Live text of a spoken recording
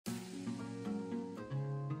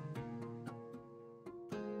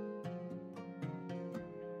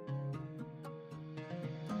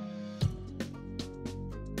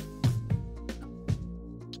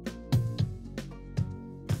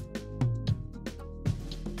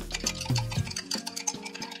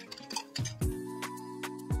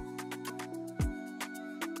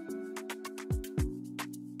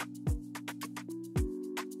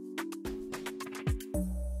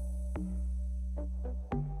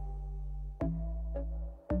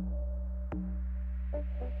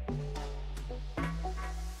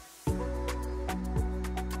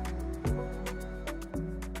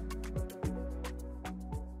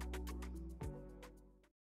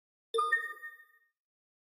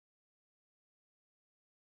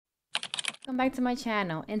Welcome back to my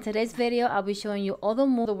channel. In today's video, I'll be showing you all the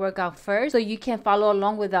moves of the workout first so you can follow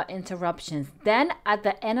along without interruptions. Then at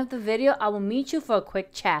the end of the video, I will meet you for a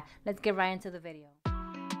quick chat. Let's get right into the video.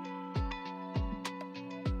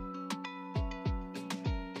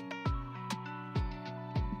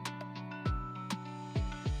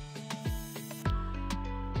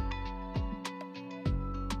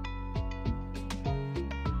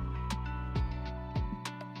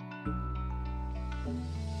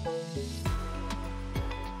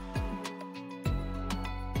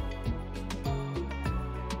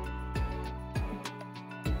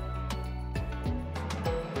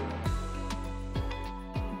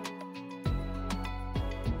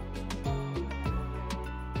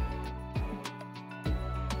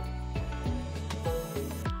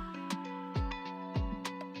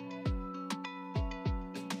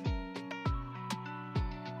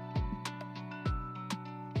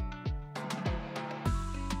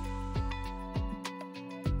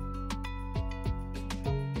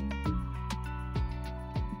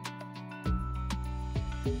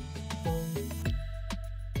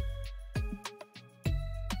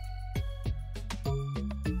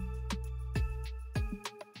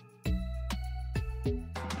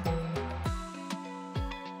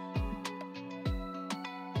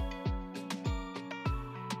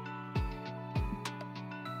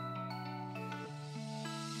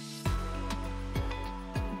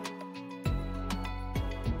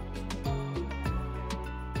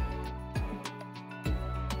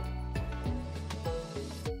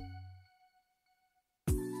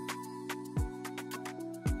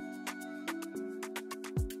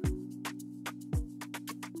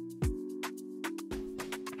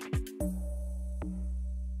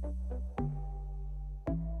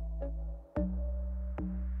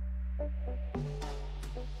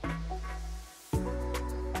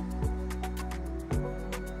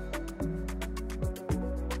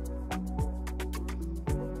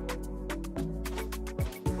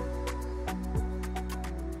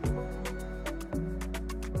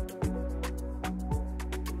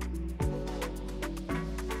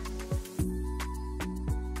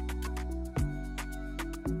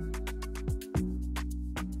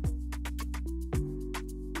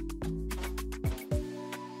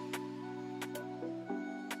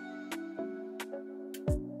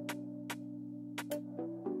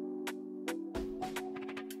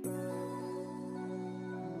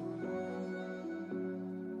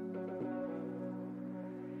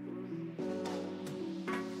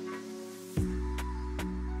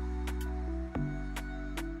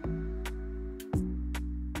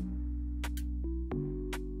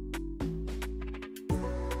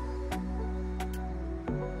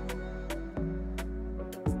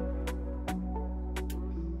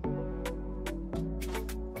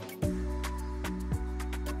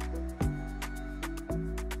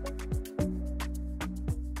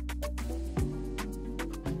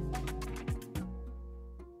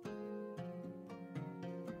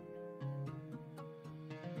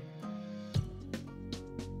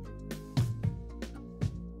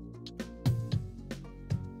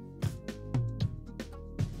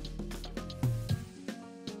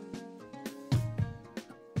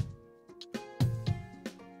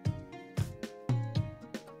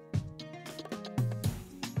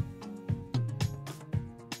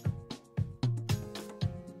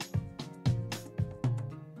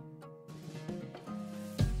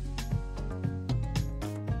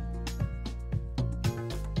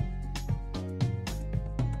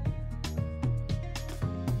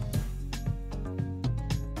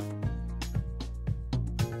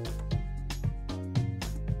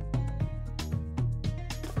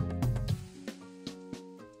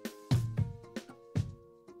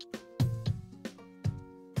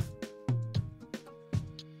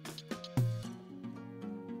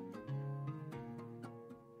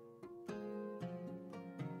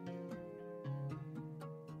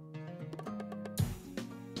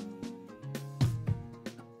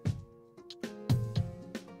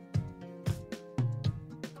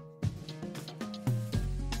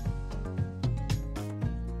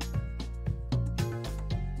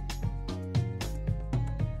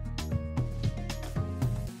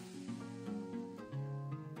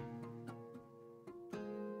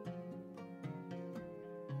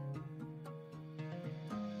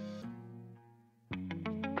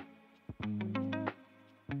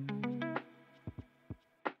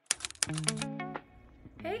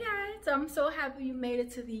 Hey guys, so I'm so happy you made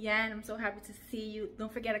it to the end. I'm so happy to see you.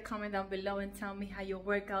 Don't forget to comment down below and tell me how your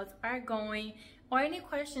workouts are going or any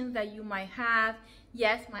questions that you might have.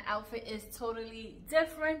 Yes, my outfit is totally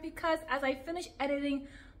different because as I finish editing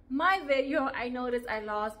my video, I noticed I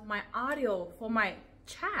lost my audio for my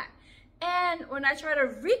chat. And when I try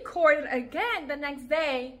to record it again the next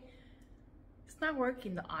day, it's not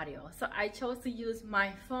working, the audio. So I chose to use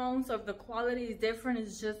my phone. So if the quality is different,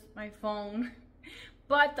 it's just my phone.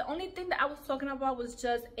 But the only thing that I was talking about was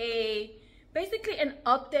just basically an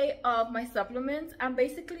update of my supplements. I'm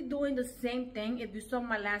basically doing the same thing. If you saw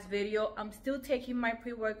my last video, I'm still taking my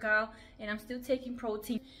pre-workout and I'm still taking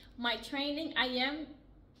protein. My training, I am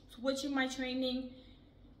switching my training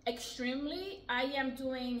extremely. I am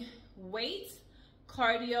doing weight,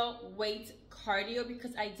 cardio,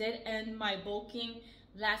 because I did end my bulking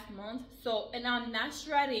last month. So, and I'm not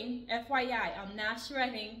shredding, FYI, I'm not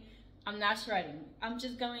shredding. I'm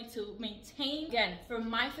just going to maintain, again, for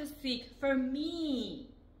my physique, for me,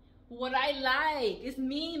 what I like. It's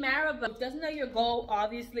me, Maribel. If that's not your goal,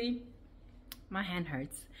 obviously, my hand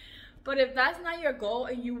hurts. But if that's not your goal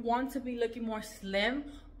and you want to be looking more slim,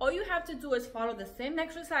 all you have to do is follow the same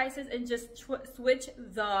exercises and just switch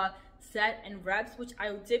the set and reps, which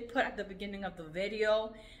I did put at the beginning of the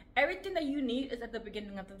video. Everything that you need is at the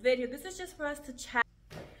beginning of the video. This is just for us to chat.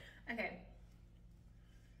 Okay.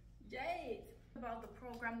 Yay! About the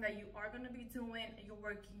program that you are going to be doing. You're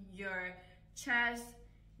working your chest,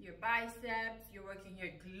 your biceps, you're working your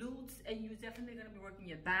glutes, and you're definitely going to be working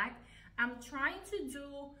your back. I'm trying to do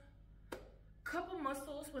a couple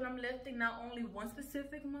muscles when I'm lifting, not only one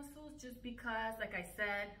specific muscle, just because, like I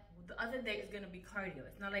said, the other day is going to be cardio.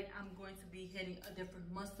 It's not like I'm going to be hitting a different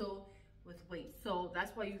muscle with weight. So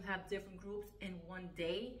that's why you have different groups in one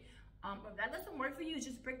day. If that doesn't work for you,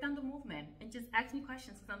 just break down the movement and just ask me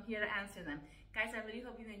questions because I'm here to answer them. Guys, I really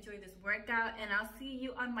hope you enjoyed this workout, and I'll see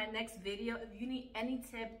you on my next video. If you need any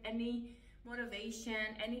tip, any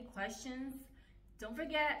motivation, any questions, don't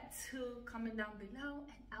forget to comment down below,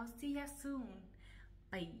 and I'll see you soon.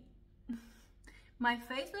 Bye. My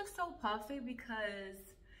face looks so puffy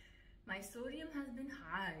because my sodium has been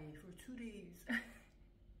high for 2 days.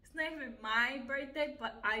 It's not even my birthday,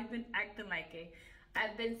 but I've been acting like it.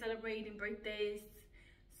 I've been celebrating birthdays.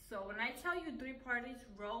 So when I tell you 3 parties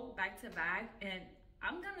roll back to back, and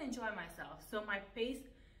I'm gonna enjoy myself. So my face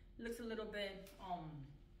looks a little bit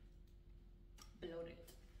bloated,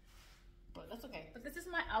 but that's okay. But this is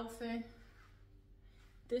my outfit.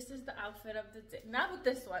 This is the outfit of the day. Not with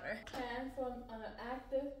this sweater. And from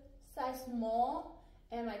Active, size small.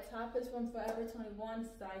 And my top is from Forever 21,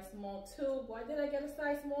 size small too. Why did I get a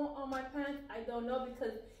size small on my pants? I don't know,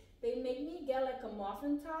 because they made me get like a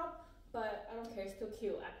muffin top, but I don't care, it's still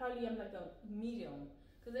cute. I probably am like a medium,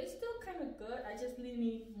 because they still kind of good. I just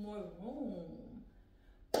need more room.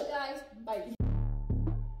 But guys, bye.